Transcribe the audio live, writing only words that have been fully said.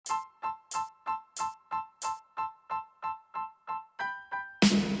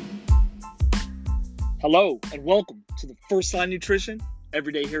Hello and welcome to the First Line Nutrition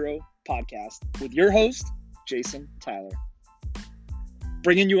Everyday Hero podcast with your host, Jason Tyler.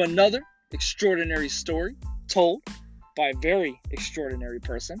 Bringing you another extraordinary story told by a very extraordinary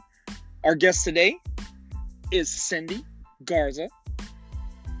person. Our guest today is Cindy Garza.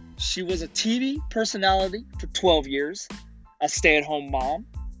 She was a TV personality for 12 years, a stay-at-home mom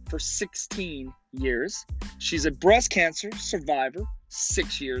for 16 years. She's a breast cancer survivor,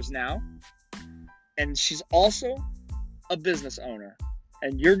 6 years now. And she's also a business owner.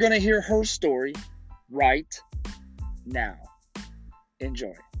 And you're going to hear her story right now.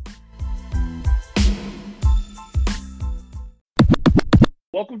 Enjoy.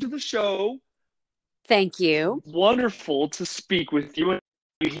 Welcome to the show. Thank you. Wonderful to speak with you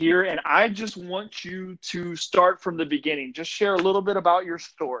here. And I just want you to start from the beginning. Just share a little bit about your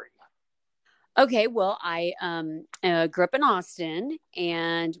story. Okay, well, I grew up in Austin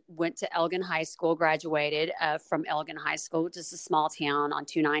and went to Elgin High School, graduated from Elgin High School, which is a small town on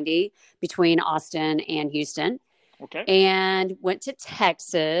 290 between Austin and Houston. Okay. And went to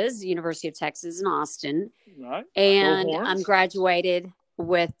Texas, University of Texas in Austin. Right. And graduated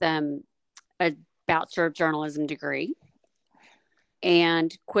with a Bachelor of Journalism degree.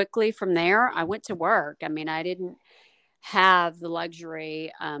 And quickly from there, I went to work. I mean, I didn't have the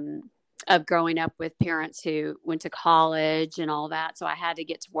luxury of growing up with parents who went to college and all that. So I had to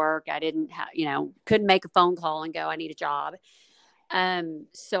get to work. I didn't have, couldn't make a phone call and go, I need a job.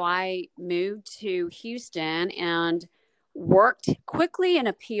 So I moved to Houston and worked quickly in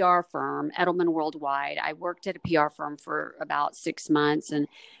a PR firm, Edelman Worldwide. I worked at a PR firm for about 6 months. And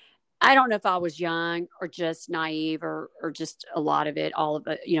I don't know if I was young or just naive or just a lot of it, all of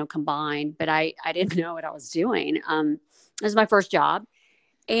it, combined, but I didn't know what I was doing. It was my first job.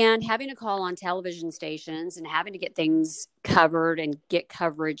 And having to call on television stations and having to get things covered and get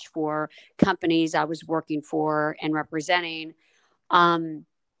coverage for companies I was working for and representing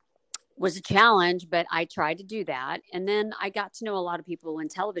was a challenge, but I tried to do that. And then I got to know a lot of people in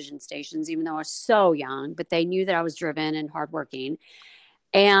television stations, even though I was so young, but they knew that I was driven and hardworking.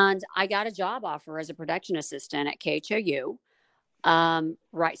 And I got a job offer as a production assistant at KHOU.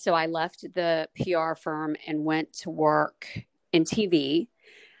 Right. So I left the PR firm and went to work in TV.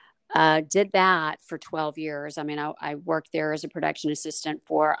 Did that for 12 years. I mean, I worked there as a production assistant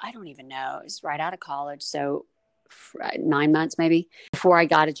for, I don't even know, it was right out of college. So 9 months maybe before I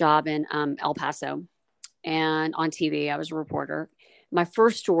got a job in El Paso and on TV. I was a reporter. My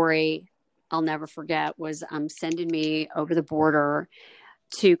first story I'll never forget was sending me over the border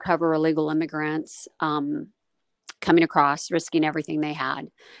to cover illegal immigrants coming across, risking everything they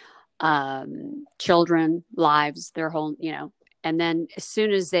had, children, lives, their whole, And then as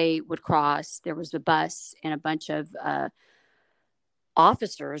soon as they would cross, there was a bus and a bunch of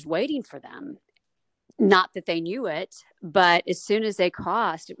officers waiting for them. Not that they knew it, but as soon as they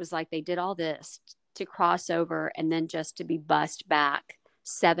crossed, it was like they did all this to cross over and then just to be bussed back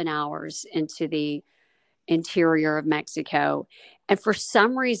 7 hours into the interior of Mexico. And for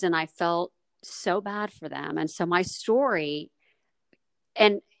some reason, I felt so bad for them. And so my story,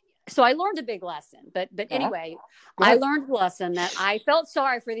 and so I learned a big lesson, but anyway, I learned a lesson that I felt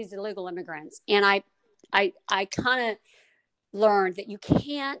sorry for these illegal immigrants. And I kind of learned that you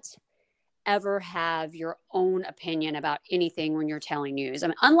can't ever have your own opinion about anything when you're telling news. I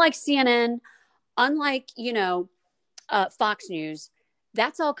mean, unlike CNN, unlike, Fox News,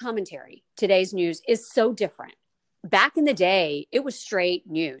 that's all commentary. Today's news is so different. Back in the day, it was straight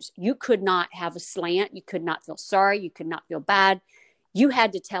news. You could not have a slant. You could not feel sorry. You could not feel bad. You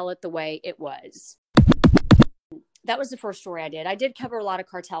had to tell it the way it was. That was the first story I did. I did cover a lot of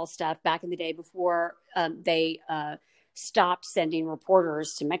cartel stuff back in the day before they stopped sending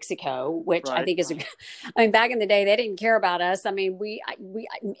reporters to Mexico, which I think is, back in the day, they didn't care about us. I mean, we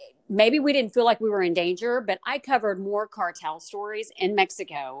maybe we didn't feel like we were in danger, but I covered more cartel stories in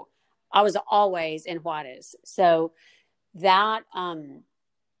Mexico. I was always in Juarez. So that, I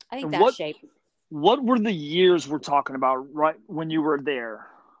think that shaped. What were the years we're talking about right when you were there?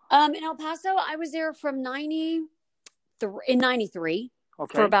 In El Paso, I was there from 93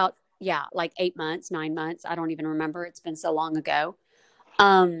 for about, like 8 months, 9 months. I don't even remember. It's been so long ago.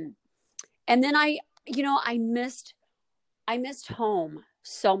 And then I missed home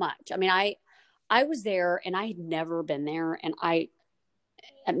so much. I mean, I was there and I had never been there, and I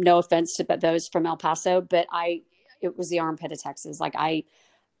no offense to those from El Paso, but it was the armpit of Texas. Like I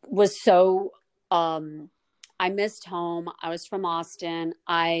was so, I missed home. I was from Austin.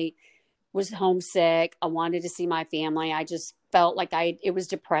 I was homesick. I wanted to see my family. I just felt like it was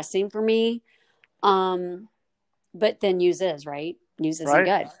depressing for me. But then news is, right? News isn't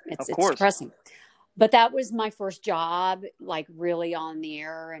good. It's depressing. but that was my first job, like really on the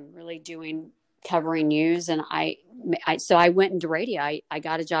air and really covering news. And so I went into radio. I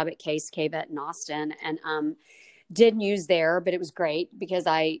got a job at Case KVET in Austin, and did news there, but it was great because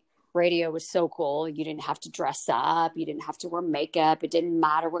radio was so cool. You didn't have to dress up. You didn't have to wear makeup. It didn't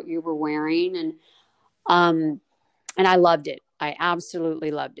matter what you were wearing. And I loved it. I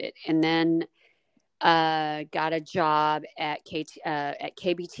absolutely loved it. And then got a job at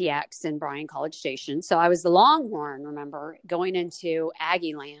KBTX in Bryan College Station. So I was the Longhorn, remember, going into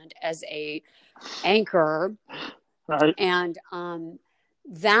Aggie Land as a anchor. Right. And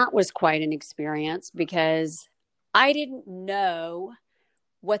that was quite an experience because I didn't know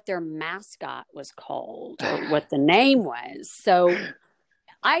what their mascot was called or what the name was. So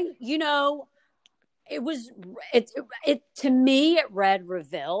it to me, it read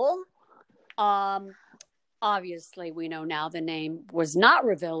Reville. Obviously we know now the name was not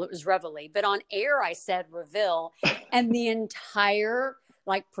Reville, it was Reveille, but on air I said Reville, and the entire,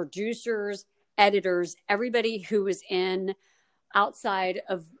 like, producers, editors, everybody who was outside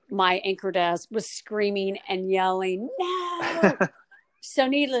of my anchor desk was screaming and yelling, no. So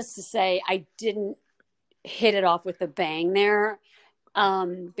needless to say, I didn't hit it off with a bang there,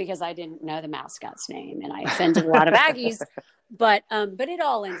 because I didn't know the mascot's name and I offended a lot of Aggies, but it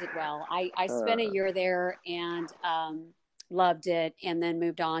all ended well. I spent a year there and loved it, and then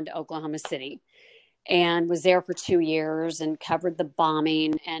moved on to Oklahoma City and was there for 2 years and covered the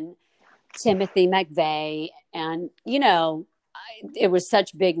bombing and Timothy McVeigh. And, it was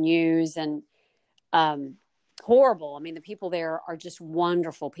such big news and horrible. I mean, the people there are just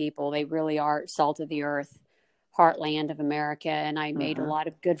wonderful people. They really are salt of the earth, heartland of America. And I made a lot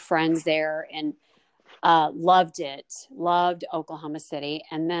of good friends there and loved Oklahoma City,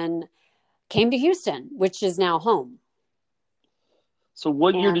 and then came to Houston, which is now home. So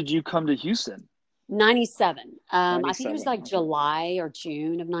what year did you come to Houston? 97. I think it was like July or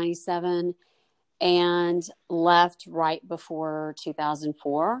June of 97, and left right before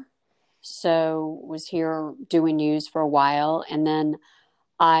 2004. So was here doing news for a while. And then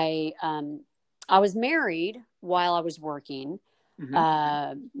I was married while I was working.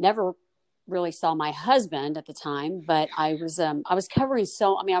 Never really saw my husband at the time, but I was covering.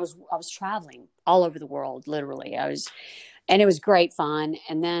 I was traveling all over the world, literally. And it was great fun.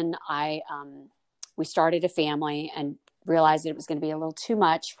 And then we started a family and realized that it was going to be a little too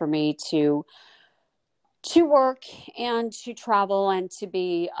much for me to work and to travel and to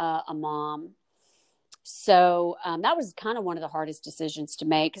be a mom. So that was kind of one of the hardest decisions to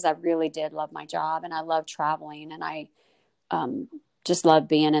make, because I really did love my job and I love traveling, and I just love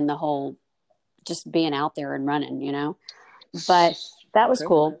being just being out there and running, but that was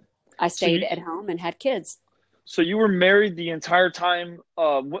cool. I stayed at home and had kids. So you were married the entire time.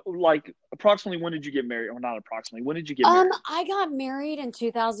 Like, approximately when did you get married? Or not approximately, when did you get married? I got married in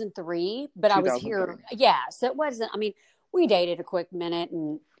 2003, but I was here. Yeah. So it wasn't, we dated a quick minute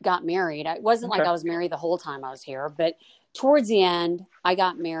and got married. It wasn't like I was married the whole time I was here, but towards the end I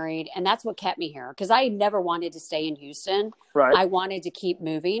got married, and that's what kept me here, because I never wanted to stay in Houston. Right. I wanted to keep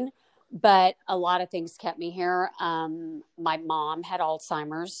moving, but a lot of things kept me here. My mom had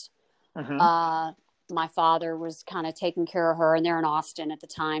Alzheimer's. My father was kind of taking care of her, and they're in Austin at the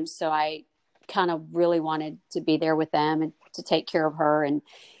time. So I kind of really wanted to be there with them and to take care of her. And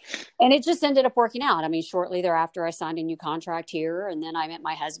it just ended up working out. Shortly thereafter, I signed a new contract here, and then I met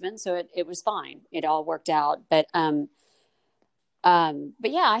my husband. So it was fine. It all worked out. But yeah,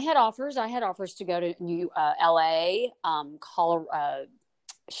 I had offers. I had offers to go to LA,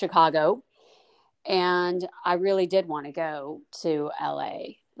 Chicago. And I really did want to go to LA.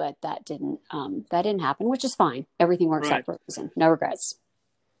 But that didn't happen, which is fine. Everything works out for a reason. No regrets.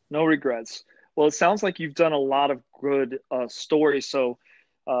 No regrets. Well, it sounds like you've done a lot of good stories. So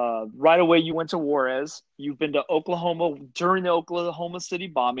right away you went to Juarez. You've been to Oklahoma during the Oklahoma City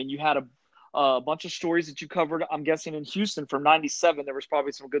bombing. You had a bunch of stories that you covered. I'm guessing in Houston from 97, there was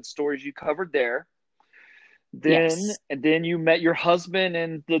probably some good stories you covered there. And then you met your husband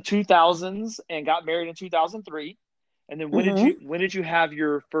in the 2000s and got married in 2003. And then when did you have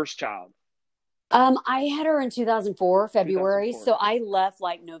your first child? I had her in 2004, February. 2004. So I left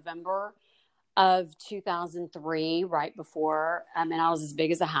like November of 2003, right before, I was as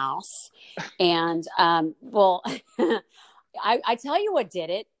big as a house. And, well, I tell you what did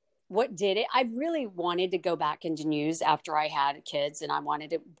it. I really wanted to go back into news after I had kids, and I wanted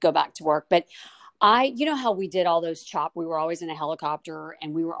to go back to work. But you know how we did all those we were always in a helicopter,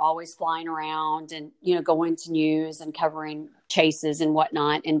 and we were always flying around and, going to news and covering chases and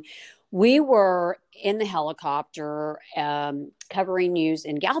whatnot. And We were in the helicopter covering news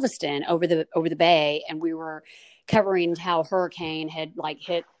in Galveston over the bay, and we were covering how hurricane had like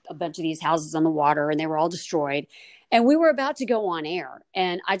hit a bunch of these houses on the water, and they were all destroyed. And we were about to go on air,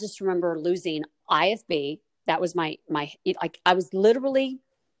 and I just remember losing IFB. That was my like I was literally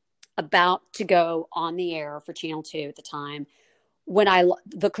about to go on the air for Channel 2 at the time when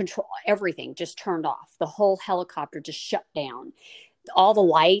the control, everything just turned off. The whole helicopter just shut down. All the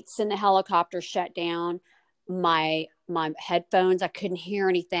lights in the helicopter shut down. My headphones, I couldn't hear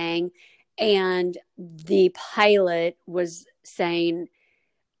anything. And the pilot was saying,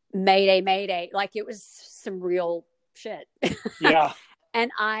 "Mayday, mayday." Like it was some real shit. Yeah.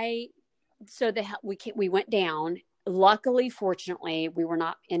 And we went down. Luckily, fortunately, we were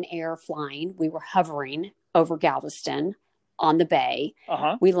not in air flying. We were hovering over Galveston on the bay.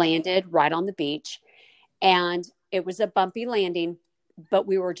 Uh-huh. We landed right on the beach, and it was a bumpy landing, but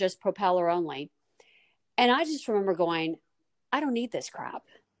we were just propeller only. And I just remember going, I don't need this crap.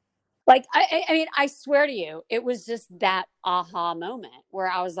 Like, I mean, I swear to you, it was just that aha moment where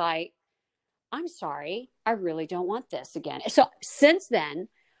I was like, I'm sorry, I really don't want this again. So since then,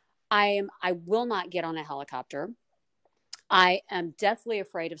 I will not get on a helicopter. I am deathly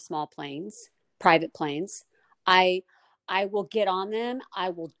afraid of small planes, private planes. I will get on them. I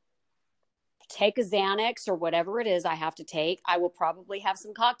will take a Xanax or whatever it is I have to take. I will probably have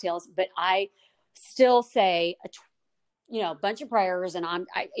some cocktails, but I still say a bunch of prayers, and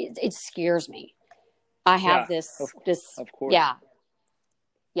it scares me. I have this of course. Yeah.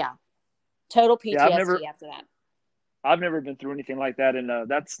 Total PTSD Yeah, after that. I've never been through anything like that, and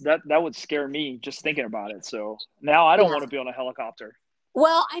that would scare me just thinking about it. So now I don't want to be on a helicopter.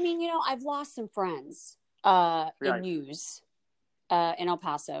 Well, I mean, I've lost some friends Right. in news in El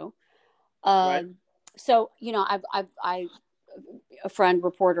Paso. Right. So a friend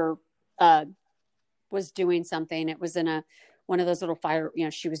reporter was doing something. It was in one of those little fire.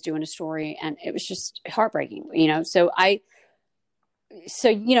 She was doing a story, and it was just heartbreaking. So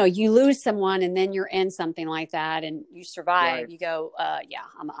you lose someone, and then you're in something like that, and you survive. Right. You go, yeah,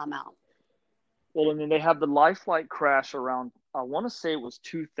 I'm out. Well, and then they have the life flight crash around, I want to say it was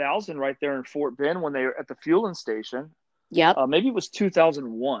 2000 right there in Fort Bend when they were at the fueling station. Yep. Maybe it was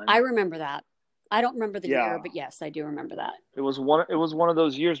 2001. I remember that. I don't remember the year, but yes, I do remember that. It was one of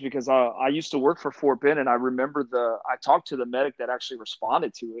those years because I used to work for Fort Bend, and I remember I talked to the medic that actually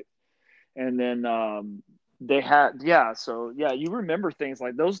responded to it. And then they had, you remember things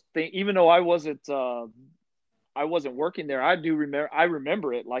like those things, even though I wasn't working there. I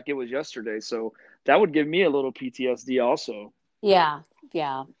remember it like it was yesterday. So that would give me a little PTSD also. Yeah,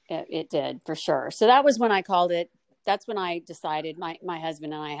 it did for sure. So that was when I called it. That's when I decided, my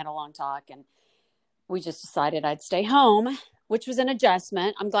husband and I had a long talk, and we just decided I'd stay home, which was an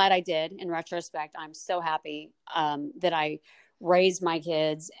adjustment. I'm glad I did. In retrospect, I'm so happy that I raised my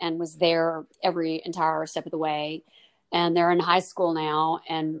kids and was there every entire step of the way. And they're in high school now.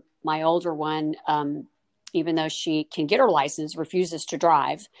 And my older one, even though she can get her license, refuses to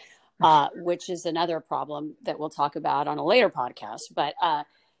drive, which is another problem that we'll talk about on a later podcast. But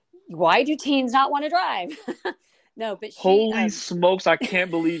why do teens not want to drive? No, but holy smokes, I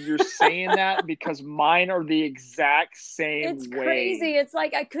can't believe you're saying that, because mine are the exact same way. It's crazy. It's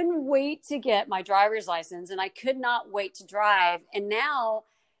like I couldn't wait to get my driver's license, and I could not wait to drive. And now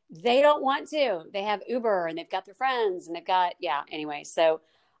they don't want to. They have Uber, and they've got their friends, and they've got, anyway. So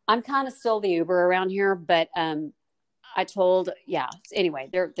I'm kind of still the Uber around here, but anyway,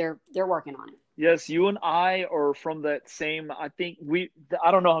 they're working on it. Yes, you and I are from that same, I think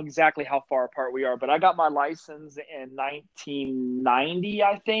I don't know exactly how far apart we are, but I got my license in 1990,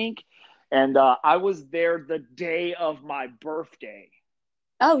 I think. And I was there the day of my birthday.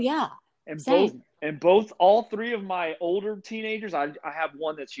 Oh, yeah. And all three of my older teenagers, I have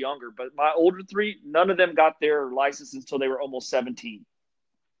one that's younger, but my older three, none of them got their licenses until they were almost 17.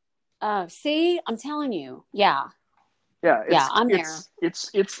 See, I'm telling you. Yeah. Yeah, I'm there.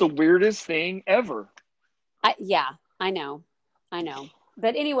 It's the weirdest thing ever. I know.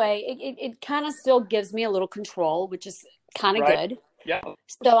 But anyway, it kind of still gives me a little control, which is kind of good. Yeah.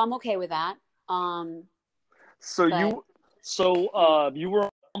 So I'm okay with that. You were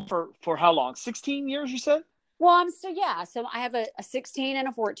on for how long? 16 years, you said? Well, I'm still, So I have a 16 and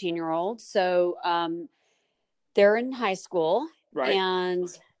a 14-year-old. So they're in high school. Right. And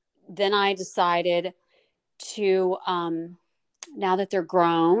then I decided to now that they're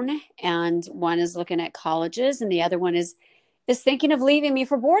grown, and one is looking at colleges and the other one is thinking of leaving me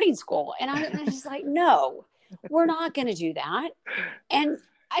for boarding school, and I'm just like, no, we're not going to do that. And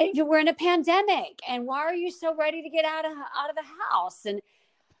we're in a pandemic, and why are you so ready to get out of the house? And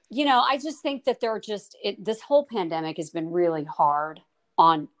I just think that this whole pandemic has been really hard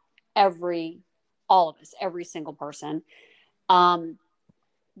on all of us, every single person.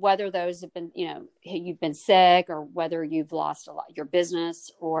 Whether those have been, you've been sick, or whether you've lost a lot your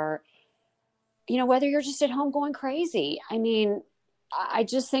business, or, whether you're just at home going crazy. I mean, I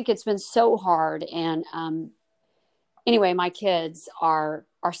just think it's been so hard. And, anyway, my kids are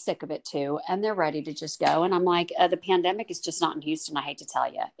sick of it too, and they're ready to just go. And I'm like, the pandemic is just not in Houston. I hate to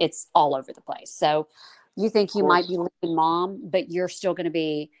tell you, it's all over the place. So you think you might be leaving mom, but you're still going to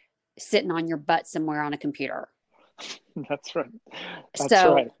be sitting on your butt somewhere on a computer. That's right.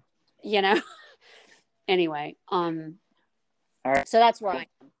 So, anyway, all right. So that's where I am.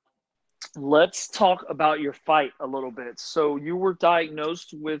 Let's talk about your fight a little bit. So you were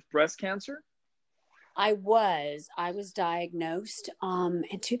diagnosed with breast cancer? I was diagnosed in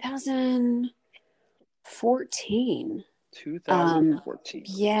 2014. 2014.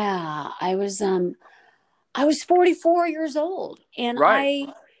 Yeah, I was 44 years old, and right.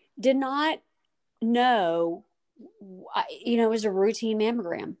 I did not know, it was a routine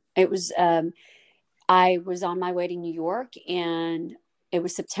mammogram. It was, I was on my way to New York, and it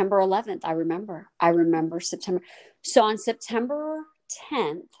was September 11th. I remember September. So on September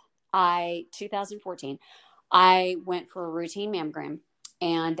 10th, 2014, I went for a routine mammogram,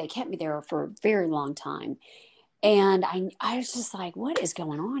 and they kept me there for a very long time. And I was just like, what is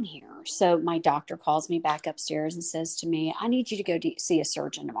going on here? So my doctor calls me back upstairs and says to me, I need you to go see a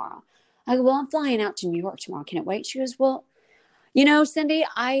surgeon tomorrow. I go, well, I'm flying out to New York tomorrow. Can it wait? She goes, well, Cindy,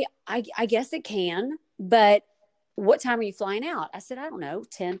 I guess it can, but what time are you flying out? I said, I don't know,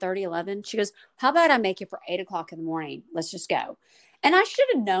 10, 30, 11. She goes, how about I make it for 8:00 in the morning? Let's just go. And I should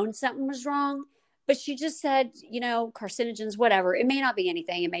have known something was wrong, but she just said, carcinogens, whatever. It may not be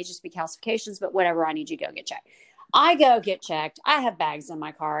anything. It may just be calcifications, but whatever. I need you to go get checked. I go get checked. I have bags in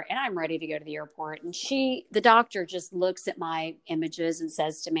my car, and I'm ready to go to the airport. And the doctor just looks at my images and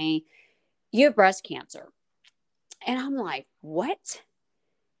says to me, you have breast cancer. And I'm like, what?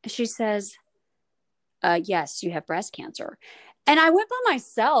 And she says, yes, you have breast cancer. And I went by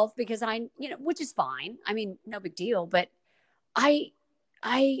myself because which is fine. I mean, no big deal. But I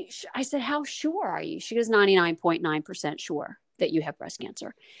said, how sure are you? She goes, 99.9% sure that you have breast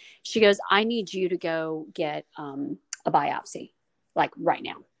cancer. She goes, I need you to go get a biopsy, like right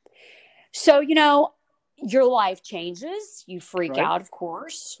now. So, your life changes. You freak out, of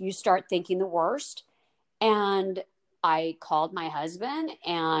course. You start thinking the worst. And I called my husband,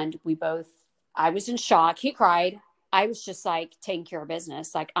 and I was in shock. He cried. I was just like taking care of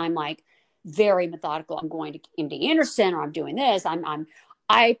business. Like, I'm like very methodical. I'm going to MD Anderson, or I'm doing this.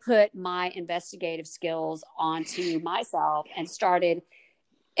 I put my investigative skills onto myself and started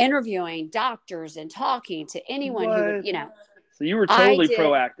interviewing doctors and talking to anyone who would, So you were totally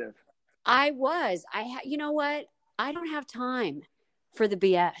proactive. I was. You know what? I don't have time for the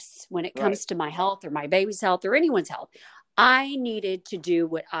BS when it comes to my health, or my baby's health, or anyone's health. I needed to do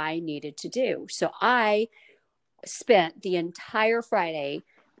what I needed to do. So I spent the entire Friday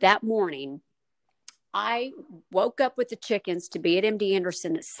that morning. I woke up with the chickens to be at MD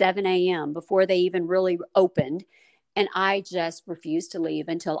Anderson at 7 a.m. before they even really opened. And I just refused to leave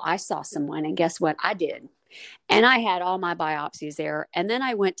until I saw someone. And guess what? I did. And I had all my biopsies there. And then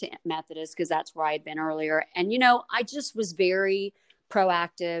I went to Methodist because that's where I had been earlier. And, I just was very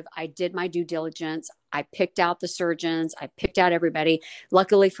proactive. I did my due diligence. I picked out the surgeons. I picked out everybody.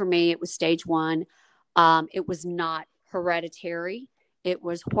 Luckily for me, it was stage 1. It was not hereditary. It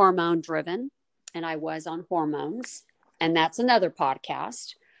was hormone driven. And I was on hormones. And that's another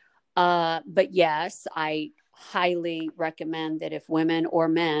podcast. But yes, I highly recommend that if women or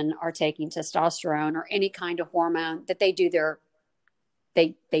men are taking testosterone or any kind of hormone, that they do their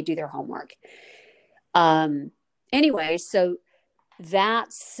homework. Anyway, so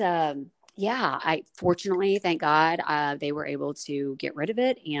that's I fortunately, thank God, they were able to get rid of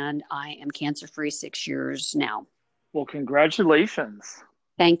it, and I am cancer-free 6 years now. Well, congratulations.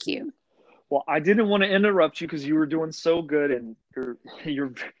 Thank you. Well, I didn't want to interrupt you because you were doing so good, and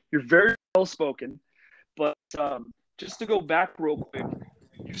you're very well spoken. But just to go back real quick,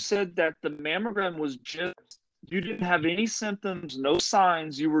 you said that the mammogram was you didn't have any symptoms, no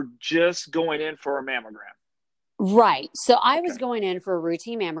signs. You were just going in for a mammogram. Right. So I was going in for a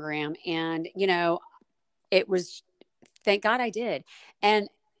routine mammogram, and, it was, thank God I did. And,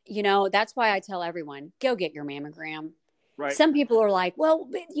 that's why I tell everyone, go get your mammogram. Right. Some people are like, well,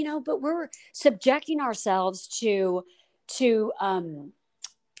 but we're subjecting ourselves to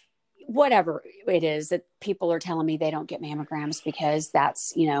whatever it is that people are telling me they don't get mammograms because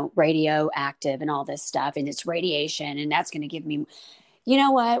that's, radioactive and all this stuff, and it's radiation, and that's going to give me, you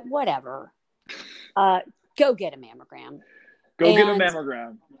know what? Whatever. Go get a mammogram. Go get a And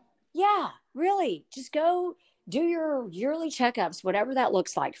mammogram. yeah, really, just go do your yearly checkups, whatever that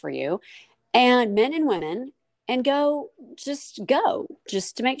looks like for you, and men and women, and go just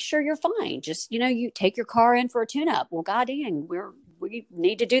to make sure you're fine. Just, you take your car in for a tune up. Well, God dang, we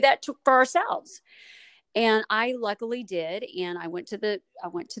need to do that for ourselves. And I luckily did. And I went to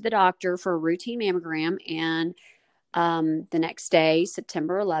the doctor for a routine mammogram. And the next day,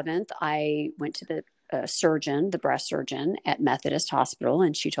 September 11th, I went to the surgeon, the breast surgeon at Methodist Hospital,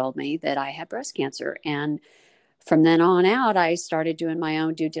 and she told me that I had breast cancer. And from then on out, I started doing my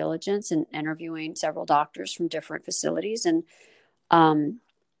own due diligence and interviewing several doctors from different facilities. Um,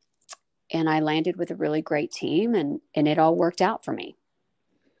 and I landed with a really great team, and it all worked out for me.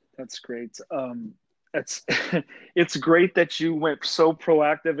 That's great. It's it's great that you went so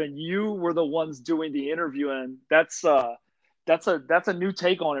proactive and you were the ones doing the interviewing. That's a new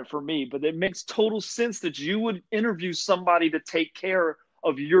take on it for me, but it makes total sense that you would interview somebody to take care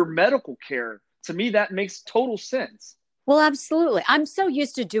of your medical care. To me, that makes total sense. Well, absolutely. I'm so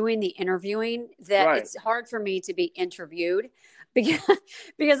used to doing the interviewing that Right. it's hard for me to be interviewed because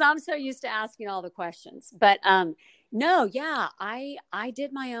because I'm so used to asking all the questions. But no, yeah, I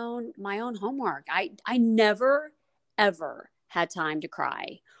did my own homework. I never ever had time to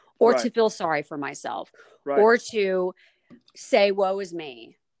cry or to Right. feel sorry for myself Right. or to say woe is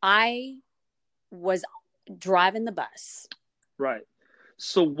me. I was driving the bus. Right.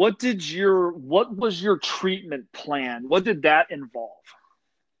 So what was your treatment plan? What did that involve?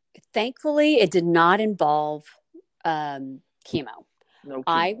 Thankfully, it did not involve chemo. No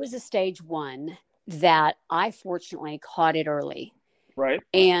I chemo. was a stage 1 that I fortunately caught it early. Right.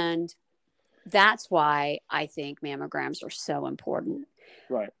 And that's why I think mammograms are so important.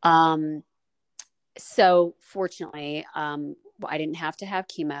 Right. So fortunately, I didn't have to have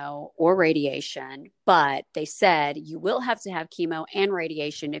chemo or radiation, but they said you will have to have chemo and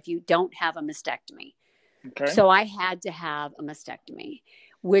radiation if you don't have a mastectomy. Okay. So I had to have a mastectomy,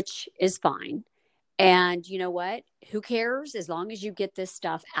 which is fine. And you know what? Who cares as long as you get this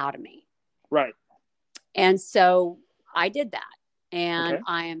stuff out of me? Right. And so I did that. And Okay.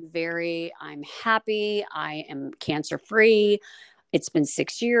 I'm happy. I am cancer free. It's been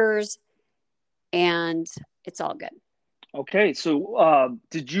 6 years and it's all good. Okay. So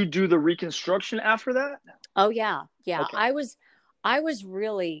did you do the reconstruction after that? Oh yeah. Yeah. Okay. I was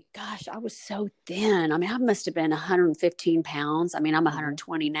really, gosh, I was so thin. I mean, I must have been 115 pounds. I mean, I'm Hmm.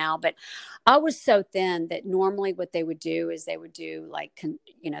 120 now, but I was so thin that normally what they would do is they would do like,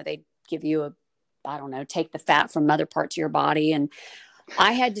 they'd give you I don't know, take the fat from other parts of your body. And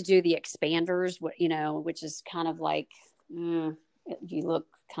I had to do the expanders, which is kind of like, you look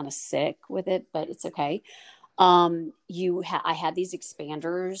kind of sick with it, but it's okay. I had these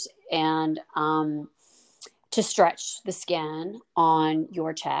expanders and, to stretch the skin on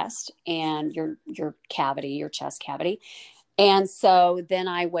your chest and your cavity, your chest cavity. And so then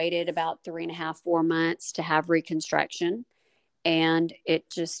I waited about 3.5, 4 months to have reconstruction, and it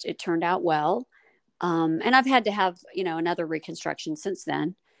turned out well. And I've had to have another reconstruction since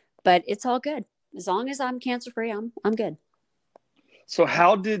then, but it's all good as long as I'm cancer free. I'm good. So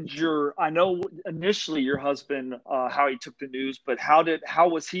I know initially your husband, how he took the news, but how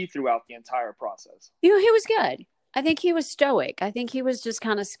was he throughout the entire process? He was good. I think he was stoic. I think he was just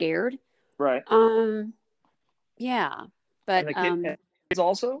kind of scared. Right. Um, yeah, And but the kids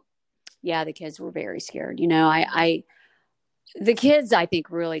also? yeah, the kids were very scared. The kids, I think,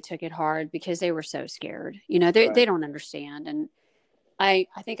 really took it hard because they were so scared. They Right. don't understand. And I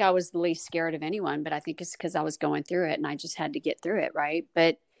think I was the least scared of anyone, but I think it's because I was going through it and I just had to get through it. Right.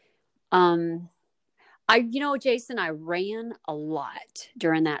 But, um, Jason, I ran a lot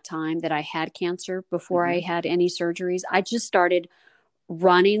during that time that I had cancer before I Hmm. had any surgeries. I just started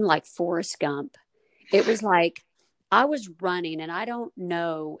running like Forrest Gump. It was like I was running, and I don't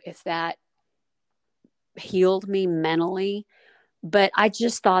know if that healed me mentally, but I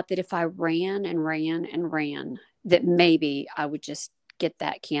just thought that if I ran and ran and ran, that maybe I would just get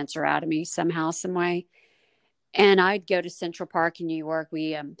that cancer out of me somehow, some way. And I'd go to Central Park in New York.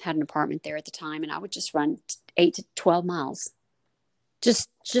 We had an apartment there at the time, and I would just run 8 to 12 miles,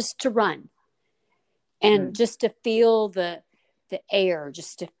 just to run and Hmm. just to feel the air,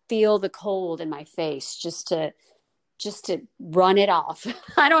 just to feel the cold in my face, just to run it off.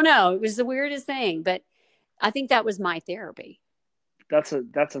 I don't know. It was the weirdest thing, but I think that was my therapy. That's a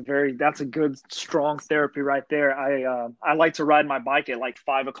good strong therapy right there. I like to ride my bike at like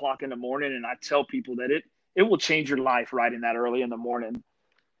 5 o'clock in the morning, and I tell people that it will change your life riding that early in the morning.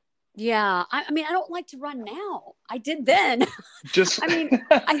 Yeah. I mean, I don't like to run now. I did then. Just I mean,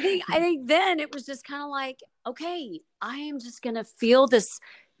 I think then it was just kind of like, okay, I am just going to feel this,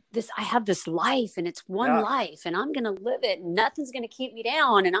 I have this life and it's one yeah. life and I'm going to live it and nothing's going to keep me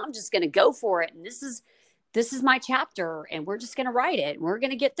down and I'm just going to go for it. And this is my chapter and we're just going to write it and we're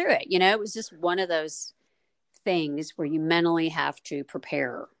going to get through it. It was just one of those things where you mentally have to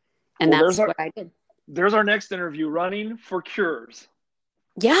prepare. And Well, that's what I did. there's our next interview, running for cures.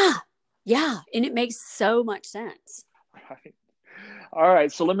 Yeah. Yeah. And it makes so much sense. Right. All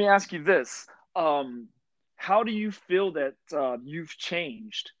right. So let me ask you this. How do you feel that you've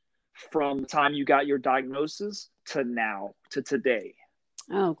changed from the time you got your diagnosis to now, to today?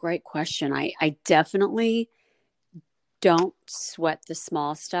 Oh, great question. I definitely don't sweat the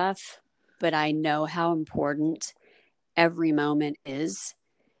small stuff, but I know how important every moment is.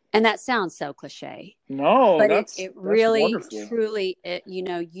 And that sounds so cliche, No, but it, that's it really, wonderful. truly,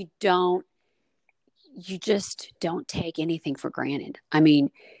 you just don't take anything for granted. I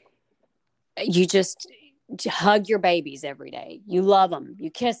mean, you just hug your babies every day. You love them. You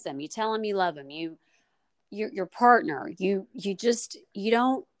kiss them. You tell them you love them. Your partner, you just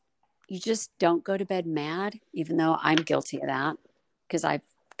don't go to bed mad, even though I'm guilty of that because I'm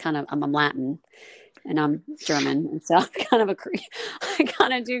Latin and I'm German. And so I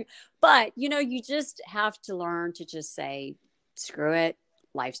kind of do, but you just have to learn to just say, screw it.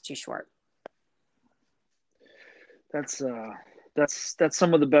 Life's too short. That's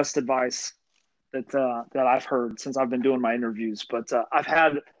some of the best advice that I've heard since I've been doing my interviews. But I've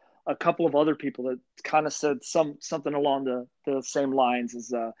had a couple of other people that kind of said something along the same lines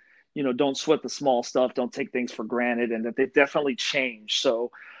as don't sweat the small stuff, don't take things for granted, and that they definitely changed.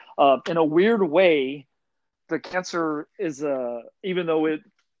 So in a weird way, the cancer is even though it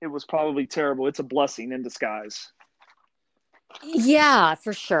was probably terrible, it's a blessing in disguise. Yeah,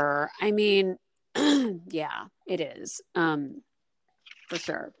 for sure. I mean, yeah, it is. For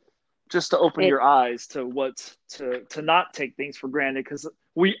sure. Just to open It your eyes to to not take things for granted, because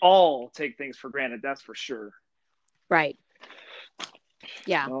we all take things for granted, that's for sure. right.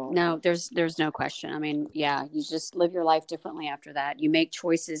 Yeah. Oh, No, there's no question. I mean, yeah, you just live your life differently after that. You make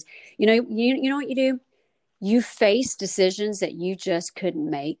choices. You know what you do? You face decisions that you just couldn't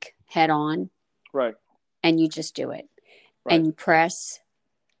make head on right, and you just do it. right. And you press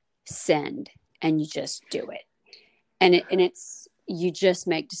send and you just do it. It's you just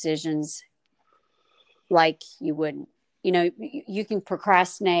make decisions like you wouldn't. You can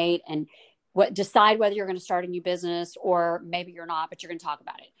procrastinate and decide whether you're going to start a new business or maybe you're not, but you're going to talk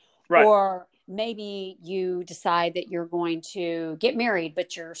about it. Right. Or maybe you decide that you're going to get married,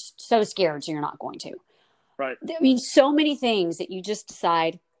 but you're so scared, so you're not going to. Right. I mean, so many things that you just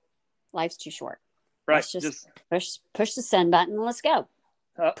decide life's too short. Right. Let's just push the send button and let's go.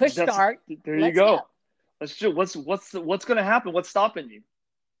 Push start. There you Let's go. go. Let's do what's going to happen? What's stopping you?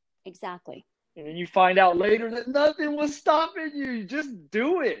 Exactly. And then you find out later that nothing was stopping you. You just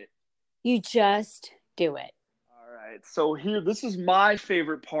do it. You just do it. All right. So this is my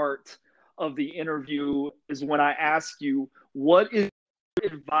favorite part of the interview, is when I ask you, what is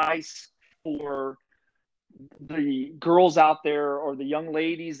your advice for the girls out there or the young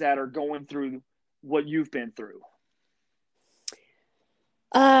ladies that are going through what you've been through?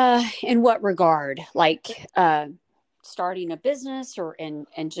 In what regard? Like starting a business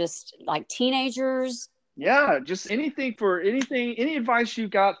and just like teenagers? Yeah, just any advice you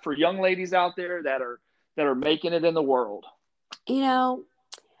got for young ladies out there that are making it in the world.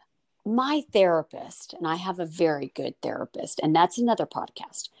 My therapist, and I have a very good therapist, and that's another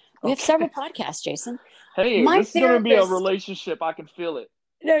podcast. We have several podcasts, Jason. Hey, this is going to be a relationship. I can feel it.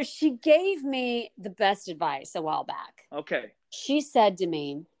 No, she gave me the best advice a while back. Okay. She said to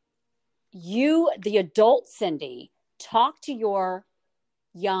me, you, the adult Cindy, talk to your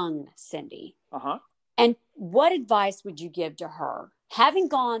young Cindy. Uh-huh. And what advice would you give to her? Having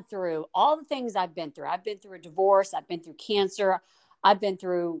gone through all the things I've been through a divorce, I've been through cancer, I've been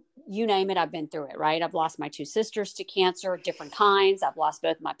through, you name it, I've been through it, right? I've lost my 2 sisters to cancer, different kinds. I've lost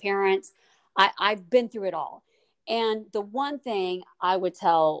both my parents. I've been through it all. And the one thing I would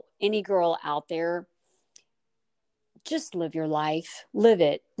tell any girl out there, just live your life, live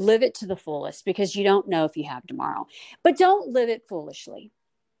it to the fullest, because you don't know if you have tomorrow, but don't live it foolishly.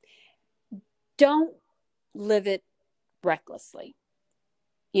 Don't live it recklessly.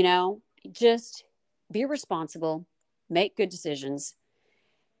 Just be responsible, make good decisions,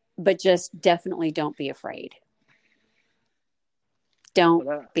 but just definitely don't be afraid.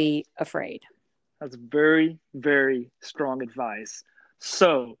 Don't be afraid. That's very, very strong advice.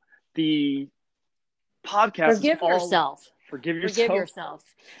 So the podcast forgive yourself. Forgive Forgive yourself.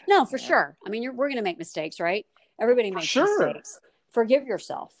 yourself. No, for Yeah. sure. I mean, we're going to make mistakes, right? Everybody For makes sure. mistakes. Forgive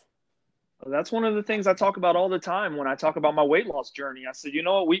yourself. That's one of the things I talk about all the time when I talk about my weight loss journey. I said, you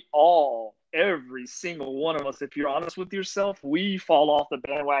know what? We all, every single one of us, if you're honest with yourself, we fall off the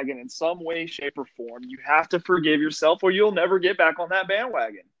bandwagon in some way, shape, or form. You have to forgive yourself or you'll never get back on that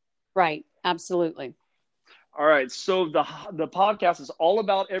bandwagon. Right. Absolutely. All right. So the podcast is all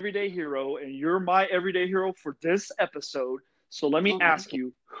about Everyday Hero, and you're my everyday hero for this episode. So let me ask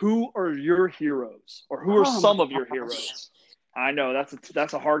you, who are your heroes, or who are Oh my some of your gosh. heroes? I know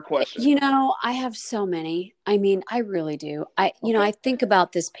that's a hard question. You know, I have so many. I mean, I really do. I think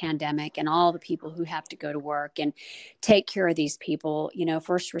about this pandemic and all the people who have to go to work and take care of these people,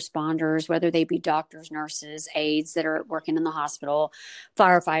 first responders, whether they be doctors, nurses, aides that are working in the hospital,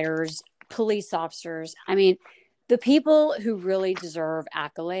 firefighters, police officers. I mean, the people who really deserve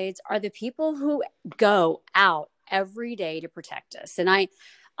accolades are the people who go out every day to protect us. And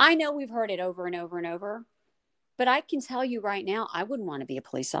I know we've heard it over and over and over. But I can tell you right now, I wouldn't want to be a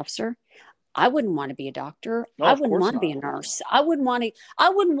police officer. I wouldn't want to be a doctor. No, I of wouldn't course want to be not. a nurse. I wouldn't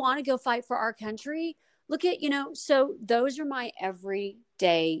want to go fight for our country. Look at, so those are my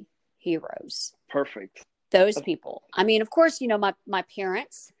everyday heroes. Perfect. Those people. I mean, of course, my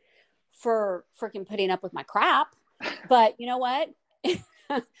parents for freaking putting up with my crap, but you know what?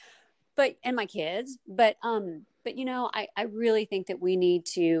 And my kids, but I really think that we need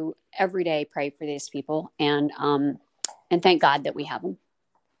to every day pray for these people and thank God that we have them.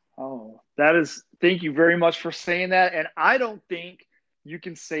 Oh, thank you very much for saying that. And I don't think you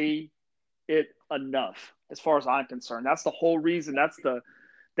can say it enough as far as I'm concerned. That's the whole reason. That's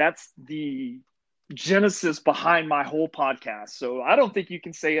the genesis behind my whole podcast. So I don't think you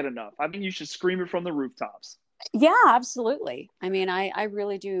can say it enough. I think you should scream it from the rooftops. Yeah, absolutely. I mean, I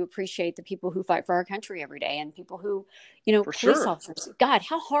really do appreciate the people who fight for our country every day and people who, For police sure. officers. God,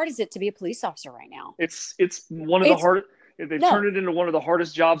 how hard is it to be a police officer right now? It's one of the hardest. They've turned it into one of the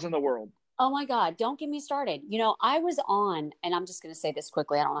hardest jobs in the world. Oh my God, don't get me started. I was on, and I'm just going to say this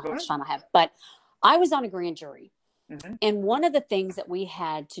quickly. I don't know how much time I have, but I was on a grand jury. Mm-hmm. And one of the things that we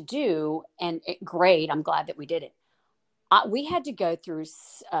had to do, and great, I'm glad that we did it. We had to go through,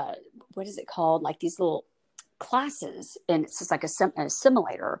 what is it called? Like these little classes, and it's just like a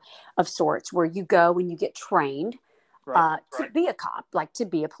simulator of sorts where you go and you get trained to be a cop, like to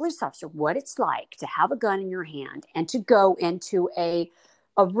be a police officer, what it's like to have a gun in your hand and to go into a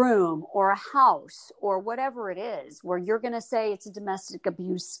room or a house or whatever it is where you're going to say it's a domestic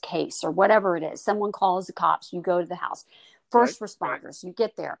abuse case or whatever it is. Someone calls the cops, you go to the house. First responders, you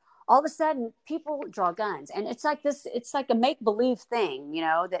get there. All of a sudden, people draw guns. And it's like a make-believe thing,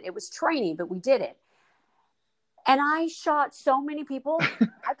 that it was training, but we did it. And I shot so many people.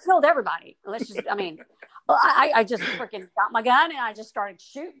 I killed everybody. I just freaking got my gun and I just started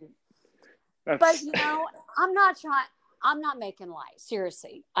shooting. But, I'm not making light.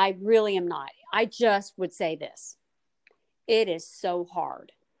 Seriously, I really am not. I just would say this. It is so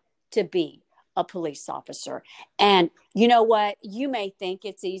hard to be a police officer. And you know what? You may think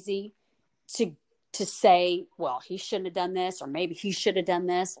it's easy to say, well, he shouldn't have done this, or maybe he should have done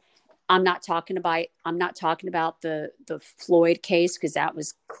this. I'm not talking about the Floyd case, because that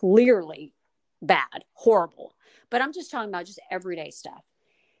was clearly bad, horrible. But I'm just talking about just everyday stuff.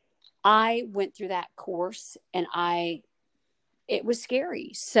 I went through that course and it was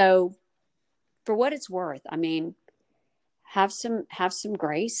scary. So for what it's worth, I mean, have some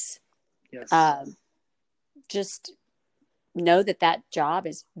grace. Yes. Just know that job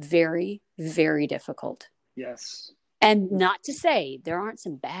is very, very difficult. Yes. And not to say there aren't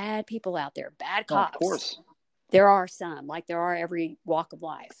some bad people out there, bad cops. Of course. There are some, like there are every walk of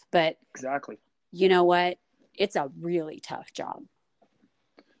life. But exactly. You know what? It's a really tough job.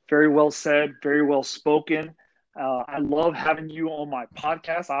 Very well said. Very well spoken. I love having you on my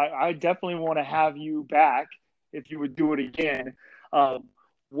podcast. I definitely want to have you back if you would do it again.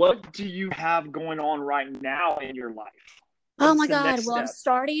 What do you have going on right now in your life? Oh my God. Well, I'm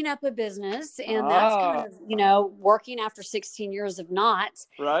starting up a business, and that's kind of, working after 16 years of not.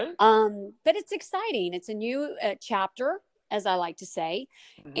 Right. But it's exciting. It's a new chapter, as I like to say.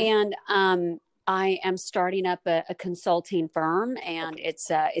 Mm-hmm. And I am starting up a consulting firm, and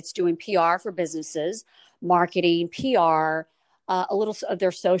it's doing PR for businesses, marketing, PR, a little of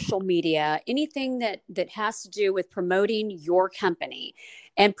their social media, anything that has to do with promoting your company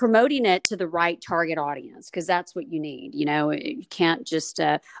and promoting it to the right target audience, because that's what you need. You can't just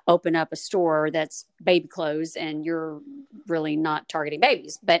open up a store that's baby clothes and you're really not targeting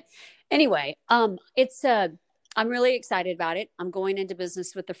babies. But anyway, it's I'm really excited about it. I'm going into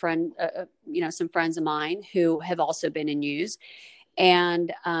business with a friend, some friends of mine who have also been in news,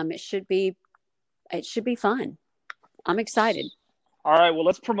 and it should be fun. I'm excited. All right, well,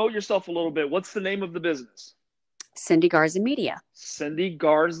 let's promote yourself a little bit. What's the name of the business? Cindy Garza Media. Cindy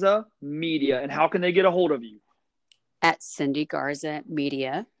Garza Media. And how can they get a hold of you? At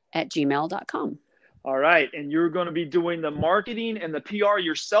cindygarzamedia@gmail.com. All right, and you're going to be doing the marketing and the PR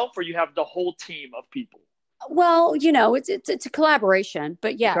yourself, or you have the whole team of people? Well, it's a collaboration,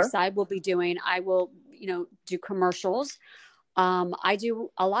 but yes, Okay. I will, do commercials. I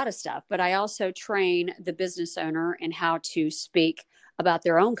do a lot of stuff, but I also train the business owner in how to speak about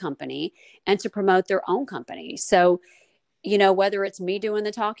their own company and to promote their own company. So, whether it's me doing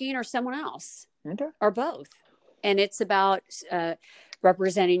the talking or someone else, Okay. or both. And it's about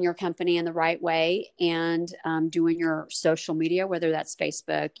representing your company in the right way and doing your social media, whether that's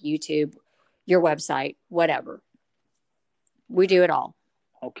Facebook, YouTube, your website, whatever. We do it all.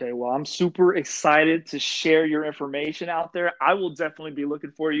 Okay, well, I'm super excited to share your information out there. I will definitely be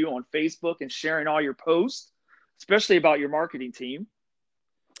looking for you on Facebook and sharing all your posts, especially about your marketing team.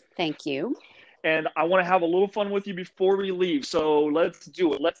 Thank you. And I want to have a little fun with you before we leave. So let's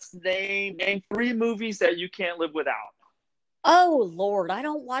do it. Let's name 3 movies that you can't live without. Oh, Lord, I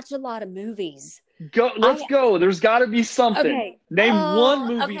don't watch a lot of movies. Let's go. There's got to be something. Okay. Name one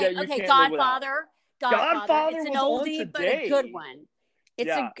movie that you can't live without. Godfather. It's an was on oldie, but today. a good one.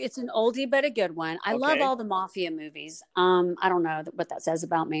 It's an oldie, but a good one. I love all the mafia movies. I don't know what that says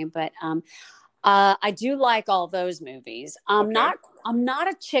about me, but I do like all those movies. I'm not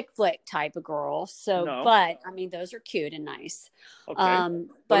a chick flick type of girl, so No. but I mean those are cute and nice. Okay.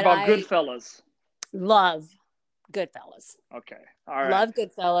 But what about Goodfellas? Love Goodfellas. Okay. All right. Love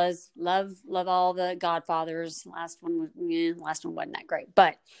Goodfellas. Love all the Godfathers. Last one wasn't that great,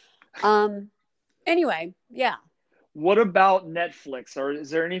 but anyway, yeah. What about Netflix? Or is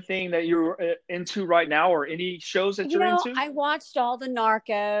there anything that you're into right now, or any shows that you're into? I watched all the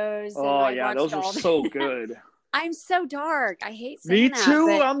Narcos. Oh, yeah, those were so good. I'm so dark. I hate saying Me that. too.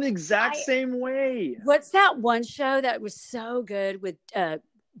 I'm the exact same way. What's that one show that was so good with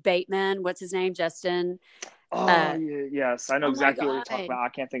Bateman? What's his name? Justin. Oh, yes. I know exactly what you're talking about. I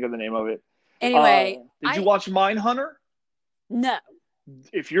can't think of the name of it. Anyway. Did you watch Mindhunter? No.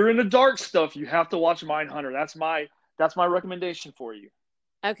 If you're into dark stuff, you have to watch Mindhunter. That's my recommendation for you.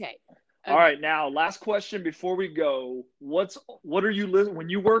 Okay. All right. Now, last question before we go. What are you when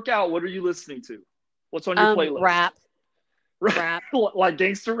you work out? What are you listening to? What's on your playlist? Rap. Like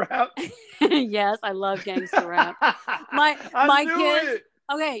gangster rap? Yes, I love gangster rap. My kids.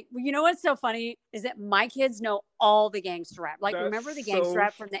 Okay, well, you know what's so funny is that my kids know all the gangster rap. Like, remember the gangster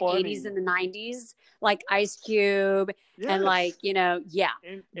rap from the 80s and the 90s? Like Ice Cube and NWA.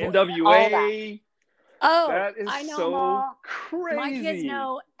 Oh, that is I know so them all. crazy. My kids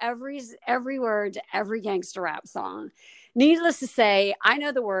know every word to every gangster rap song. Needless to say, I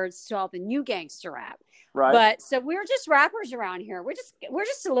know the words to all the new gangster rap. Right. But so we're just rappers around here. We're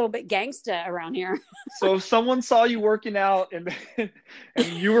just a little bit gangsta around here. So if someone saw you working out and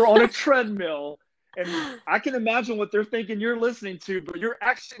you were on a treadmill, and I can imagine what they're thinking you're listening to, but you're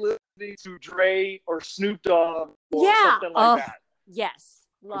actually listening to Dre or Snoop Dogg or something like that. Yes.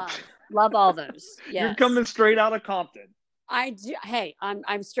 Love all those. Yes. You're coming straight out of Compton. I do. Hey,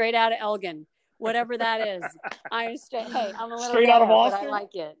 I'm straight out of Elgin, whatever that is. I'm straight. Hey, I'm a little straight out of Austin. But I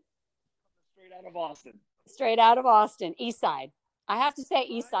like it. Straight out of Austin. Straight out of Austin, East Side. I have to say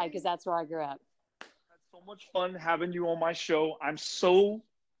East Side because that's where I grew up. It's so much fun having you on my show. I'm so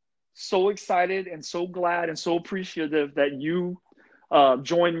excited and so glad and so appreciative that you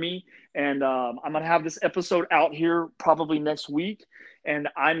joined me. And I'm going to have this episode out here probably next week. And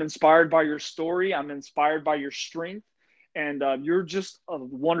I'm inspired by your story. I'm inspired by your strength. And you're just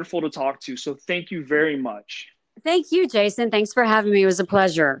wonderful to talk to. So thank you very much. Thank you, Jason. Thanks for having me. It was a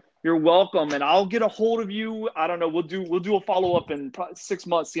pleasure. You're welcome. And I'll get a hold of you. I don't know. We'll do a follow-up in 6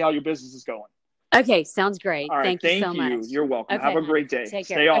 months, see how your business is going. Okay. Sounds great. All right, thank you so much. You're welcome. Okay, have a great day. Take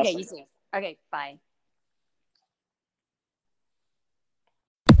care. Stay awesome. Okay, you too. Okay, bye.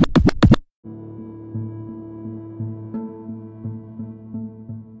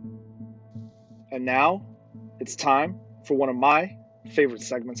 And now it's time for one of my favorite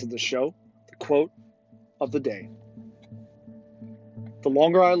segments of the show, the quote of the day. The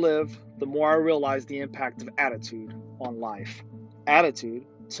longer I live, the more I realize the impact of attitude on life. Attitude,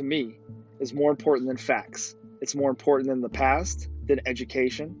 to me, is more important than facts. It's more important than the past, than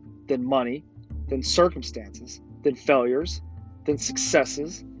education, than money, than circumstances, than failures, than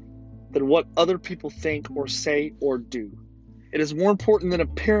successes, than what other people think or say or do. It is more important than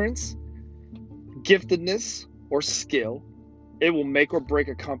appearance, giftedness, or skill. It will make or break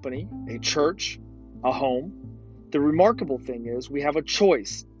a company, a church, a home. The remarkable thing is we have a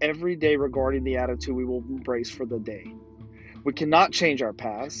choice every day regarding the attitude we will embrace for the day. We cannot change our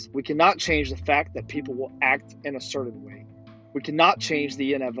past. We cannot change the fact that people will act in a certain way. We cannot change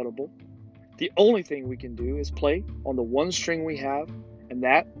the inevitable. The only thing we can do is play on the one string we have, and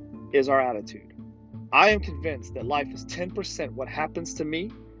that is our attitude. I am convinced that life is 10% what happens to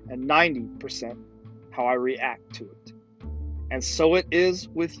me and 90% how I react to it. And so it is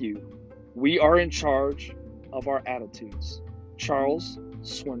with you. We are in charge of our attitudes. Charles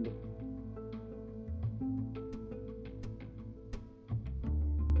Swindoll.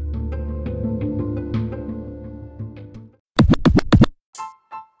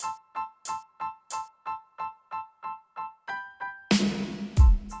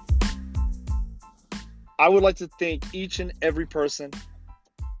 I would like to thank each and every person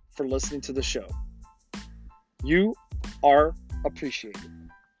for listening to the show. You are appreciated.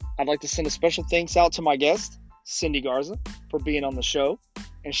 I'd like to send a special thanks out to my guest, Cindy Garza, for being on the show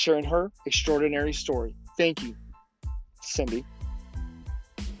and sharing her extraordinary story. Thank you, Cindy.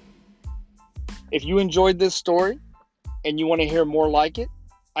 If you enjoyed this story and you want to hear more like it,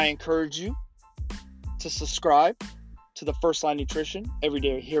 I encourage you to subscribe to the First Line Nutrition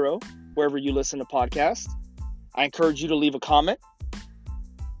Everyday Hero wherever you listen to podcasts. I encourage you to leave a comment.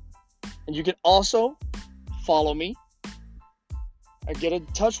 And you can also follow me or get in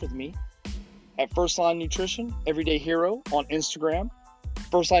touch with me at First Line Nutrition Everyday Hero on Instagram,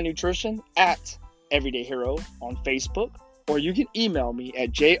 First Line Nutrition at Everyday Hero on Facebook, or you can email me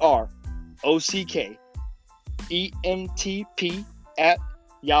at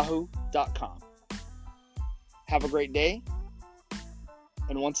jrockemtp@yahoo.com. Have a great day,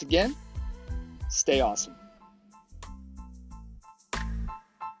 and once again, stay awesome.